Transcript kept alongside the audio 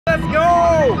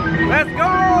Let's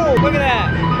go! Look at that!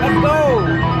 Let's go!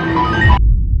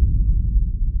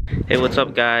 Hey, what's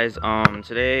up, guys?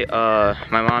 Today,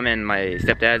 my mom and my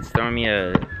stepdad's throwing me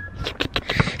a...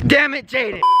 Damn it,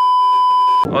 Jaden!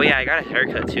 Oh yeah, I got a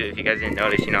haircut too. If you guys didn't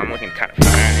notice, you know, I'm looking kind of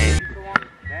fine.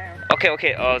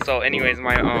 Okay. So anyways,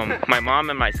 my mom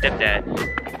and my stepdad.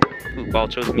 Ooh, ball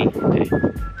chose me. Okay.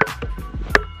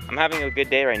 I'm having a good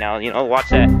day right now. You know, watch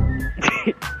that.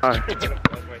 Hi.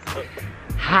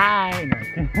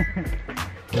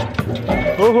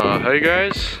 Hey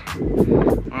guys.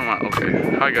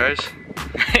 Okay. Hi guys.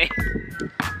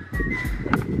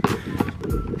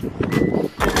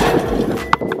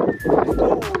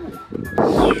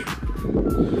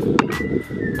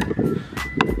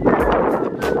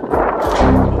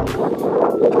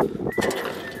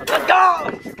 Let's go!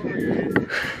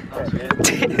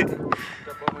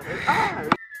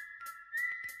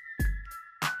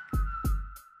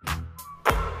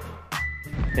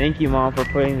 Thank you, Mom, for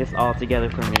putting this all together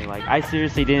for me. Like, I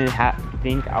seriously didn't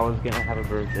think I was gonna have a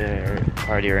birthday or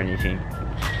party or anything.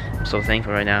 I'm so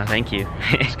thankful right now. Thank you.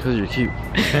 It's because you're cute.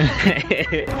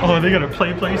 Oh, they got a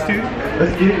play place too?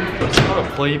 Let's get it. It's not a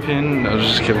playpen. I was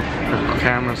just kidding. The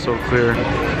camera's so clear.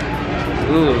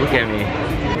 Ooh, look at me.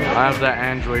 I have that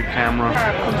Android camera.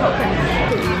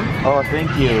 Oh,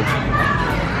 thank you.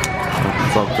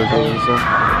 What's up, Lisa?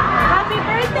 Happy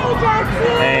birthday,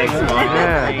 Jackson! Thanks, Mom.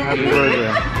 Yeah, happy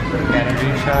birthday.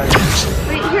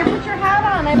 Wait, here, put your hat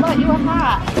on. I bought you a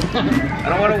hat. I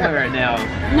don't want to wear it now.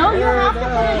 No, you have to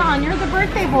put it on. You're the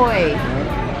birthday boy.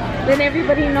 Then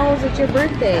everybody knows it's your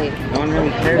birthday. No one really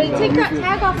cares. Wait, take that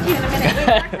tag off to you in a minute.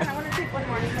 Wait, Jackson, I want to take one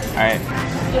more. Alright.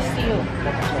 Just to you.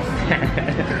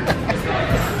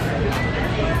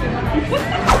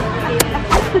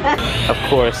 Of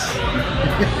course.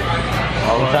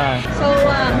 All the time. So,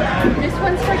 this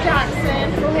one's for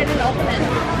Jackson. Go ahead and open it.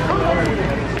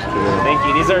 Thank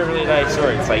you. These are really nice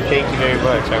shorts. Like, thank you very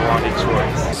much. I wanted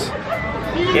shorts.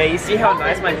 Yeah, you see how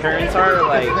nice my parents are?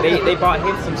 Like, they bought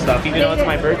him some stuff, even though it's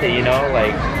my birthday, you know?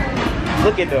 Like,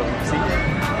 look at them. See?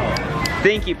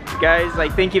 Thank you, guys.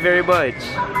 Like, thank you very much.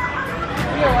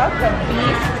 You're welcome,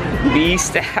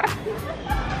 Beast. Beast.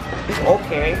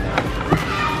 Okay.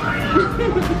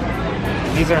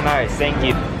 These are nice. Thank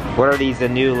you. What are these? The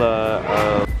new,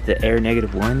 the Air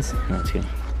Negative ones? No, it's good.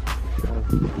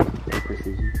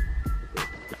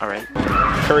 Alright.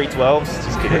 Curry 12s.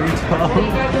 Just kidding. So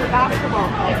you guys are basketball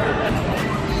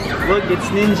players. Look, it's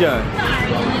Ninja.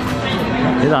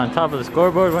 He's on top of the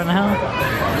scoreboard right now.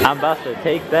 I'm about to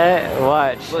take that.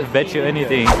 Watch. Look, bet you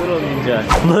anything. Little Ninja.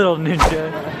 Little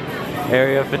Ninja.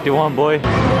 Area 51, boy.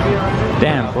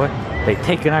 Damn, boy. They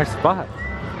taking our spot.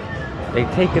 They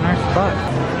taking our spot.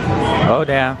 Oh,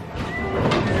 damn.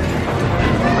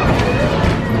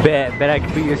 Bet I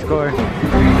can beat your score.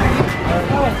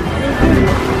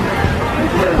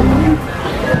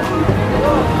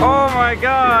 Oh my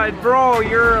god, bro,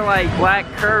 you're like Black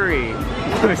Curry.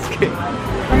 Just kidding.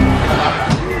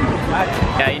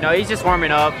 Yeah, you know, he's just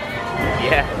warming up.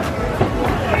 Yeah.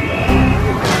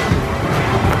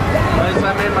 At least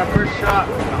I made my first shot.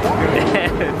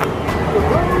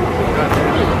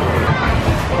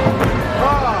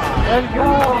 Let's go!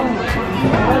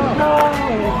 Let's go!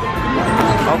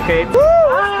 Okay. Woo!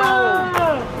 Let's go!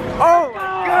 Oh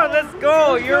my god, let's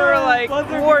go! You're like,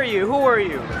 who are you? Who are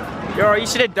you? Yo, you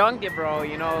should have dunked it, bro.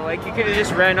 You know, like you could have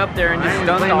just ran up there and just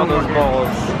dunked all those balls.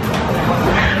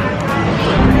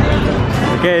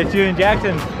 Okay, it's you and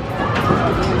Jackson.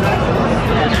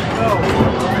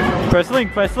 Press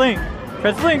link, press link.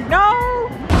 Press link, no!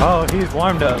 Oh, he's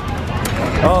warmed up.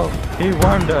 Oh, he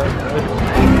warmed up.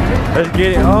 Let's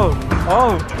get it.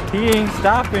 Oh, he ain't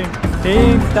stopping. He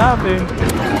ain't stopping.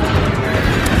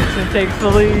 Jackson takes the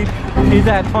lead. He's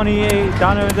at 28.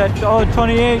 Donovan's at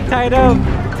 28. Tied up.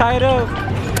 Tied up.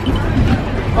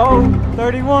 Oh,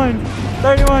 31.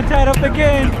 31 tied up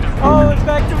again. Oh, it's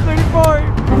back to 34.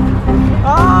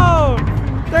 Oh,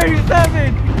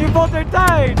 37. You both are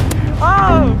tied.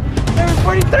 Oh, there's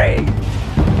 43.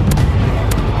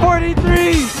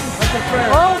 43.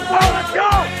 Oh, let's go.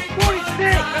 46.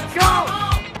 Let's go.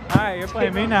 Alright, you're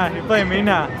playing me now. You're playing me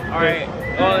now. Alright.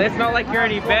 Well, it's not like you're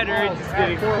any better. Just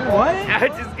kidding. What? I'm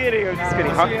just kidding. I'm just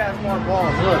kidding. He has more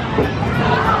balls, look.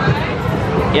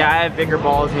 Yeah, I have bigger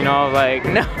balls, you know, like,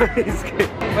 no, it's good.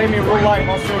 Play me real life,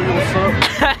 I'll show you what's up.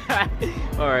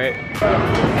 Alright.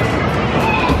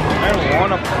 I don't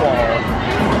want a ball.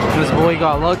 This boy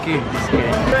got lucky. Just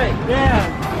kidding.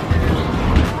 Yeah.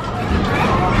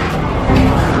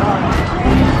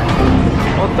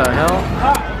 What the hell?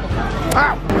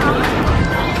 Ow.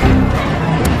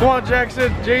 Come on,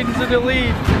 Jackson. Jaden's in the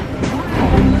lead.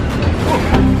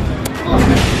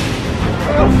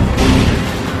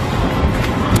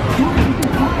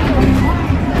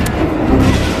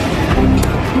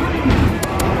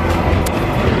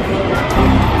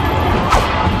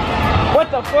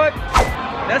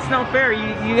 no fair.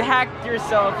 You hacked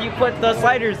yourself. You put the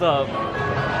sliders up.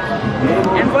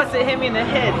 And plus it hit me in the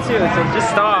head too, so just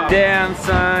stop. Damn,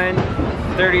 son.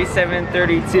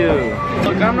 37-32.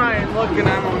 Look, I'm not even looking,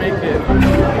 I'm gonna make it.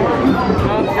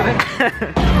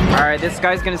 Alright, this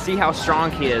guy's gonna see how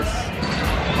strong he is.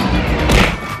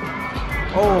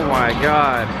 Oh my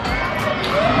god.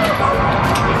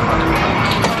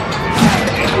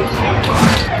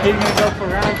 He's gonna go for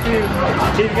round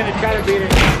 2. He's gonna try to beat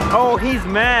it. Oh, he's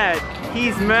mad.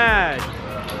 He's mad.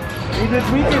 He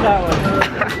just weakened that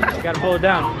one. You gotta pull it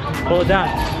down. Pull it down.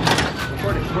 Go,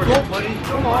 buddy.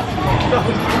 Come on.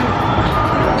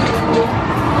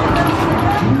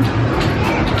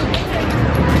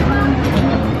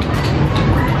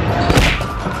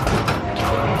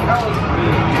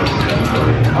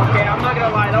 Okay, I'm not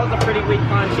gonna lie, that was a pretty weak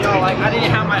punch, you know, like I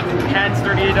didn't have my hands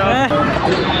sturdy enough.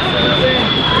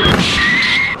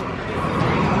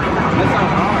 That's not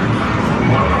hard.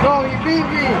 No, you beat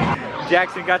me.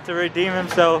 Jackson got to redeem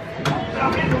himself.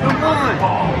 Come on.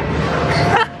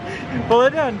 Pull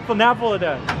it down. Now pull it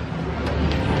down.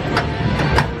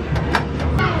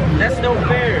 That's no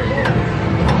fair.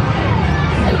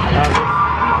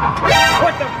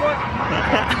 What the fuck?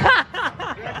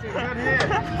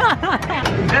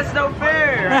 That's no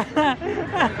fair.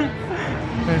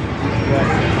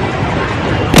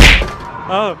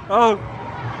 Oh.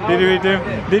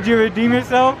 Did you redeem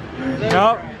yourself?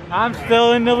 Nope. I'm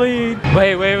still in the lead.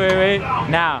 Wait.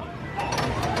 Now.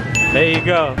 There you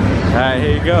go. Alright,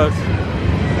 here he goes.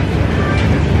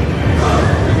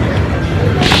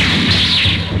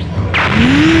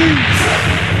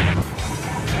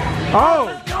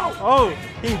 Oh,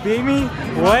 he beat me?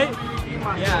 What?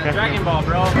 Yeah, Dragon Ball,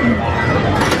 bro.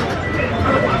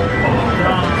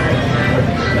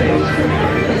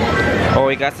 Oh,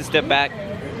 he got to step back.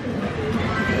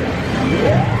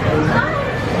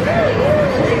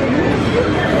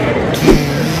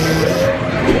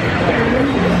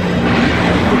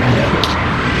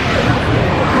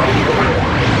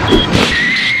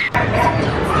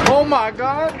 Oh my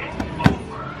god!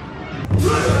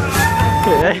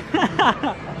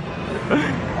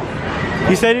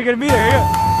 You said you're gonna beat her. Here you go.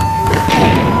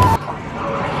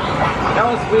 That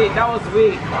was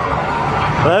weak.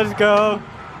 Let's go.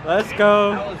 That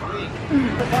was weak.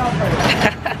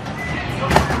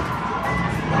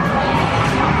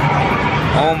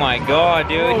 Oh my god,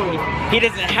 dude. He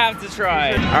doesn't have to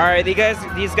try. Alright,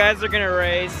 these guys are gonna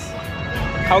race.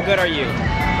 How good are you?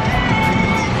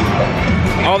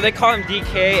 Oh, they call him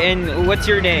DK, and what's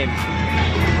your name?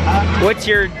 What's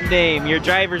your name? Your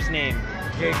driver's name?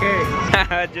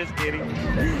 JK. Just kidding.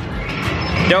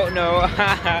 Don't know.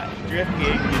 Drift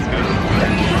king.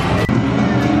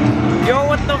 Yo,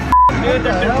 what the f, dude?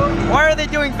 Why are they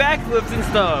doing backflips and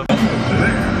stuff?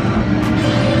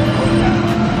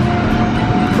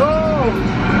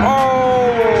 Oh!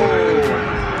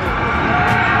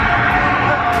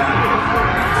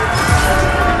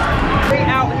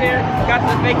 Out here, got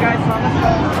the fake ice on us.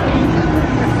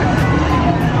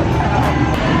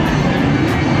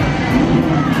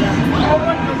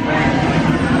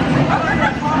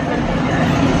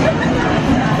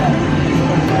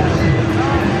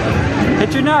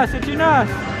 Hit your nose, hit your nose.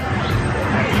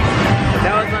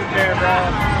 That was unfair, bro.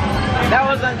 That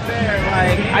was unfair.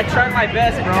 Like, I tried my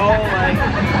best, bro. Like,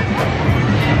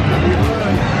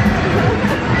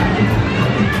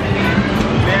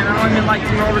 man, I don't even like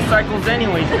motorcycles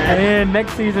anyways, man. And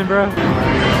next season, bro.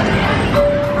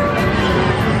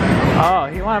 Oh,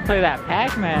 he want to play that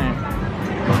Pac-Man.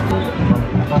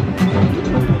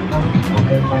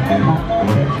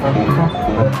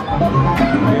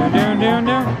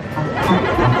 Down.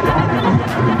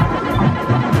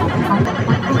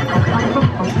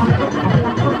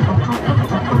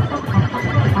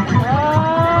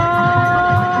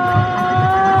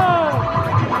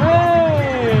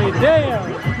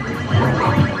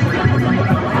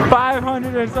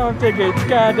 500 and some tickets,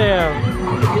 goddamn.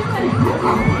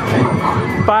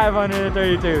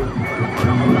 532.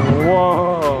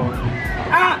 Whoa.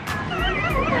 Ah!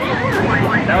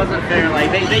 That wasn't fair.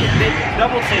 Like they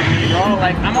double taped me, bro.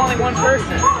 Like I'm only one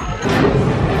person.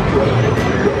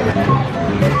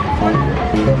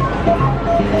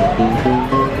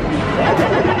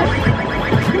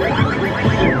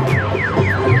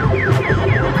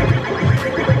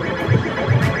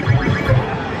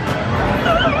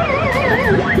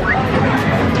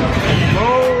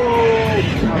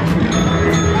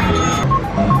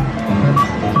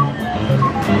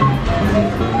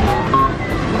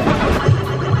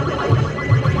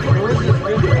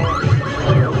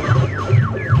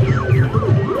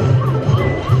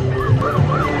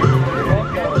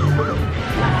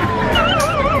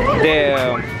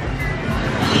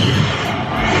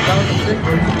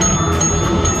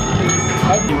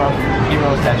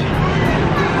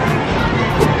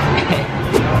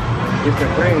 just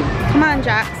afraid. Come on,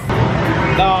 Jax.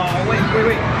 No, wait.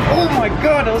 Oh my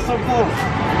god, that was so close.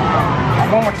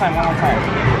 One more time.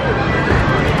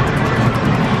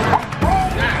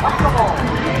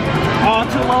 Oh,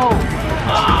 too low.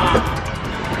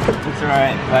 It's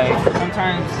alright. Like,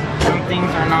 sometimes some things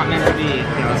are not meant to be.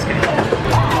 Okay, let's get it.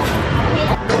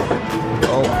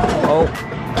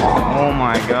 Oh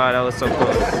my god, that was so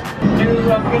close.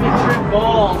 Dude, I'm gonna trip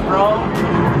balls, bro.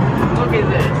 Look at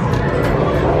this.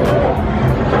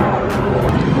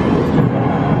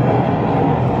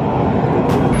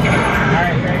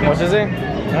 Alright, what's she say?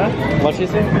 Huh? What's she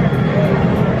say?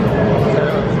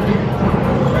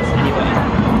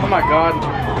 Oh my god.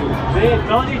 Man,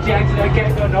 told you, Jackson, I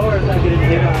can't go nowhere if I didn't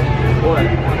hit on. What?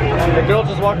 The girl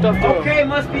just walked up to him. Okay,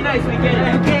 must be nice. We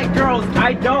get girls.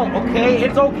 I don't, okay?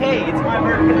 It's okay. It's my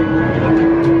birthday.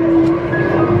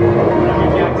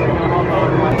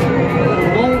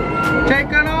 Don't take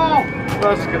it off.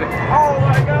 Just kidding. Oh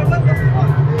my god, what the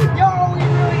fuck? Yo, he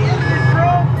really is it,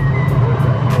 bro.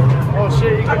 Oh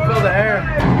shit, you can feel the air.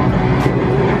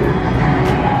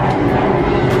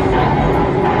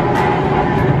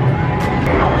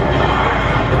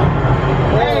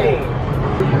 Hey!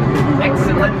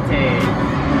 Excelente.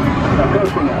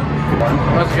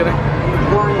 Just kidding.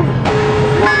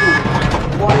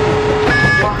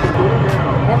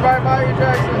 One by you,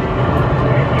 Jackson.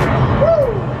 Woo!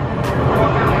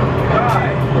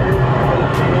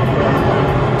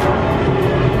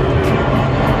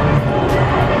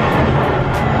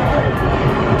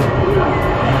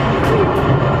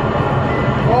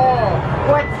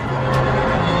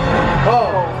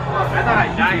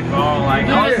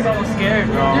 scared,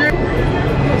 bro.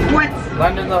 What?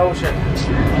 Land in the ocean.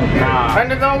 Nah.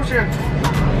 Land in the ocean.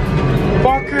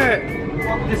 Fuck it.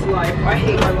 Fuck this life. I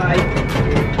hate my life.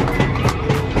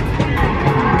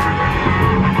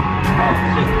 Oh,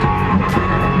 shit.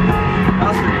 That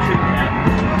was pretty tricky, man.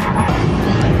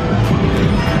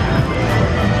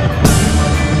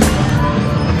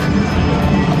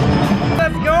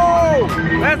 Let's go!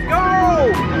 Let's go!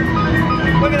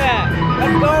 Look at that!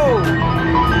 Let's go!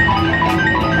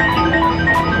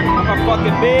 I'm a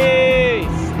fucking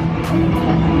beast!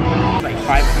 Like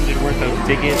 500 worth of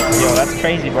tickets. Yo, that's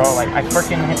crazy, bro. Like, I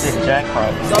freaking hit this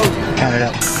jackpot. So, Count it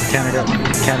up. Count it up.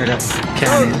 Count it up.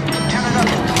 Count it.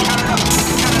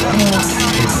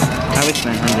 I wish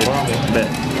 900, but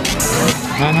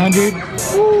 900?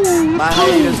 my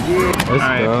height is good. Let's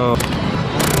right. go.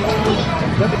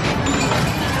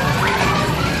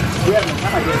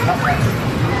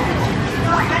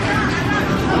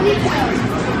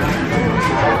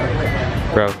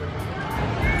 Bro,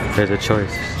 there's a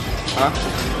choice. Huh?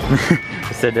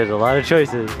 I said there's a lot of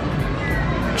choices.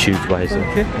 Choose wisely.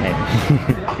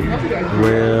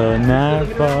 Will not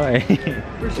fall.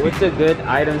 what's a good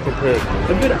item to pick?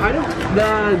 A good item?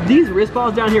 These wrist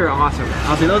balls down here are awesome.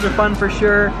 I'll say those are fun for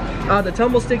sure. The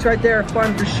tumble sticks right there are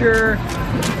fun for sure.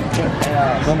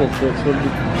 Tumble sticks.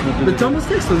 The tumble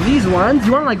sticks, so these ones,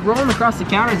 you want to like roll them across the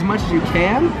counter as much as you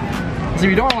can. So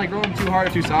you don't want to like roll them too hard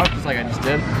or too soft, just like I just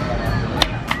did.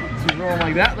 So you roll them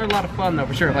like that, they're a lot of fun though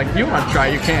for sure. Like if you want to try,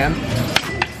 you can.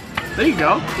 There you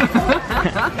go.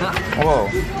 Whoa,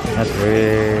 that's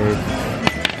weird.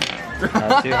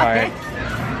 Not too hard.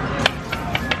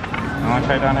 I want to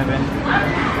try Donovan.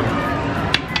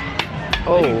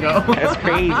 There you go. That's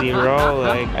crazy, bro.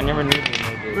 Like, I never knew they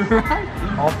made this. Right?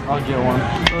 I'll get one.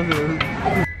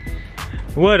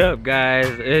 What up, guys?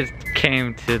 It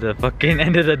came to the fucking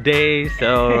end of the day,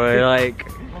 so we're like,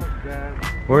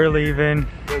 we're leaving.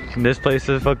 This place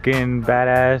is fucking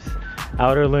badass.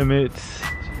 Outer Limits.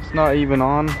 It's not even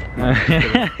on.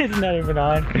 It's not even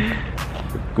on.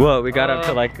 What, we got up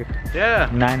to like Yeah.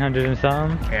 900 and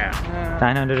something? Yeah.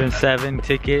 907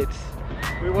 tickets.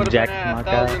 We would have Jack been at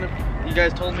Maka. 1,000 if you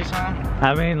guys told me something.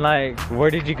 I mean, like, where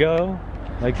did you go?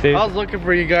 Like, I was looking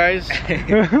for you guys.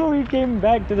 we came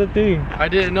back to the thing. I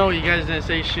didn't know you guys didn't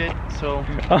say shit, so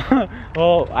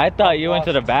Well, I thought you went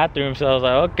to the bathroom, so I was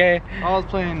like, okay. I was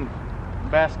playing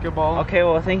basketball. Okay,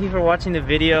 well, thank you for watching the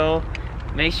video.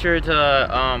 Make sure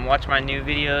to watch my new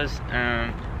videos.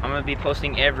 I'm gonna be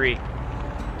posting every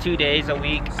 2 days a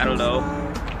week. I don't know.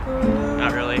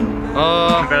 Not really.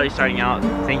 I'm barely starting out.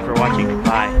 Thank you for watching.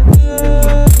 Bye.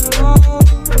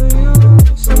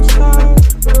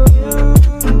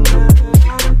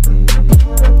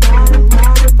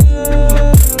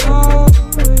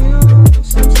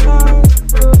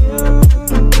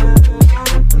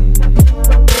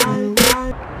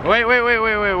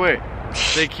 Wait.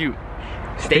 Stay cute.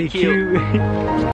 Stay cute.